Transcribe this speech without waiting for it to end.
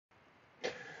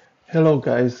Hello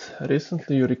guys,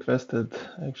 recently you requested,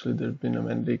 actually there's been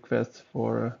many requests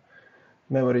for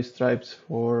memory stripes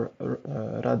for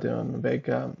Radeon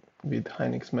Vega with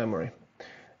Hynix memory.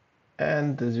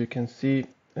 And as you can see,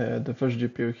 the first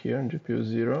GPU here, GPU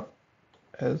 0,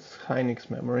 has Hynix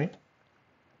memory.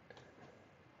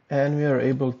 And we are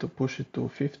able to push it to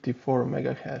 54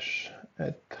 mega hash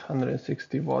at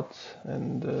 160 watts.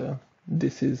 And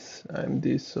this is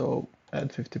AMD, so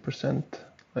at 50%.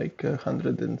 Like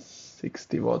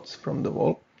 160 watts from the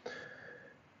wall.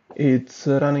 It's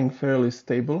running fairly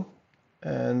stable,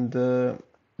 and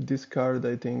this card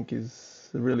I think is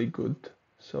really good.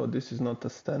 So this is not a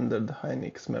standard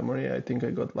Hynix memory. I think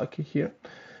I got lucky here.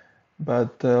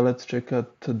 But let's check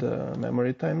out the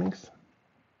memory timings.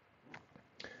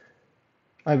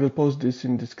 I will post this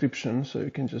in description so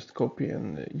you can just copy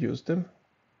and use them.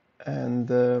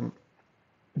 And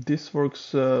this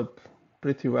works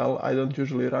pretty well. I don't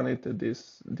usually run it at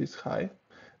this high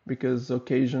because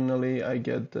occasionally I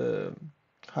get the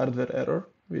hardware error,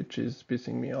 which is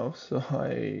pissing me off. So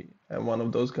I am one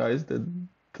of those guys that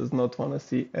does not want to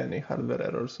see any hardware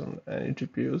errors on any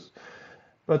GPUs.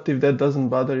 But if that doesn't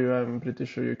bother you, I'm pretty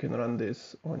sure you can run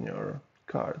this on your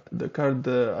card. The card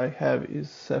I have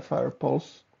is Sapphire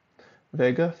Pulse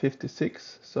Vega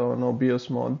 56, so no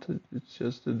BIOS mode, it's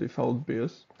just the default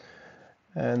BIOS.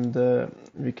 And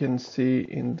we can see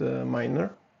in the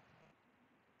miner,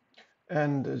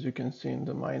 and as you can see in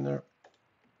the miner,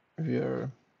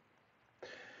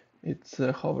 it's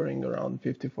hovering around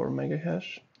 54 mega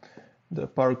hash. The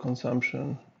power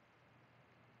consumption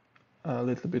a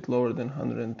little bit lower than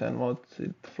 110 watts.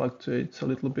 It fluctuates a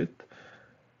little bit.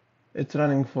 It's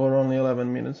running for only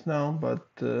 11 minutes now, but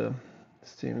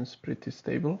seems pretty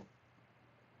stable.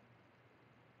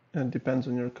 It depends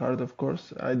on your card, of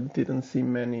course. I didn't see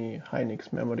many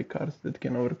Hynix memory cards that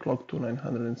can overclock to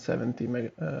 970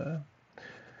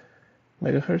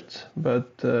 megahertz,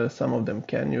 but some of them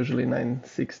can. Usually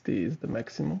 960 is the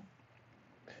maximum.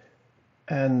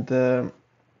 And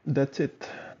that's it.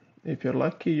 If you're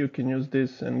lucky, you can use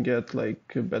this and get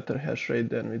like a better hash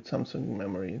rate than with Samsung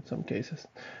memory in some cases.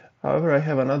 However, I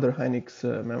have another Hynix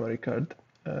memory card,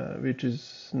 which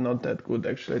is not that good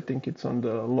actually. I think it's on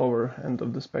the lower end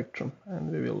of the spectrum,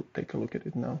 and we will take a look at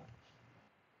it now.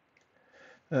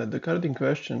 The card in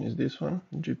question is this one,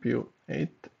 GPU 8.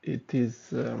 It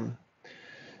is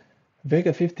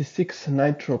Vega 56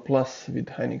 Nitro Plus with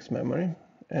Hynix memory,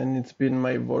 and it's been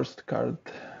my worst card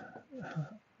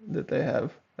that I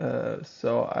have.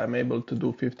 So I'm able to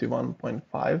do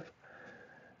 51.5.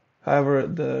 However,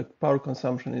 the power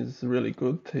consumption is really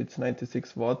good. It's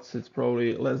 96 watts. It's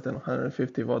probably less than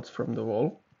 150 watts from the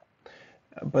wall.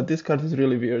 But this card is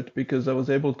really weird because I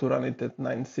was able to run it at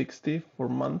 960 for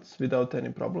months without any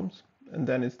problems. And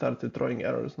then it started throwing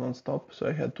errors non-stop. So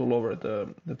I had to lower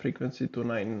the frequency to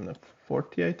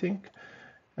 940, I think.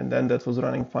 And then that was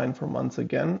running fine for months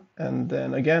again. And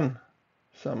then again,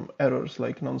 some errors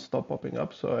like non-stop popping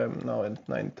up. So I'm now at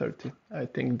 930. I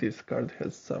think this card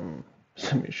has some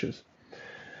issues.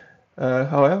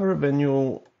 However, when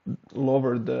you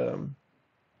lower the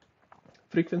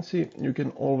frequency, you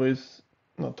can always,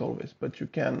 not always, but you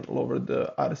can lower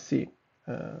the RC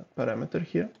parameter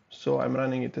here. So I'm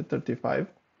running it at 35.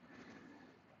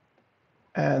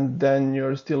 And then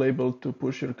you're still able to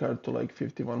push your card to like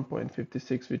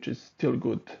 51.56, which is still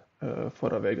good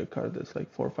for a Vega card that's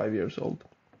like 4 or 5 years old.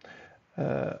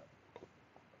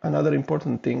 Another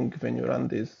important thing when you run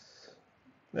this,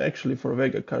 actually for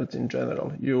Vega cards in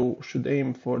general, you should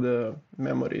aim for the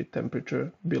memory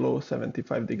temperature below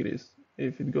 75 degrees.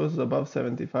 If it goes above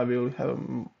 75, you'll have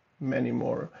many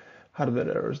more hardware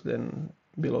errors than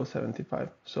below 75.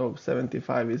 So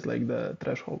 75 is like the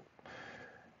threshold.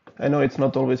 I know it's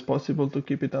not always possible to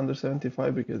keep it under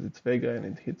 75 because it's Vega and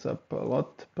it heats up a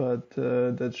lot, but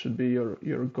that should be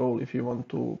your goal if you want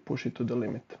to push it to the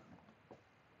limit.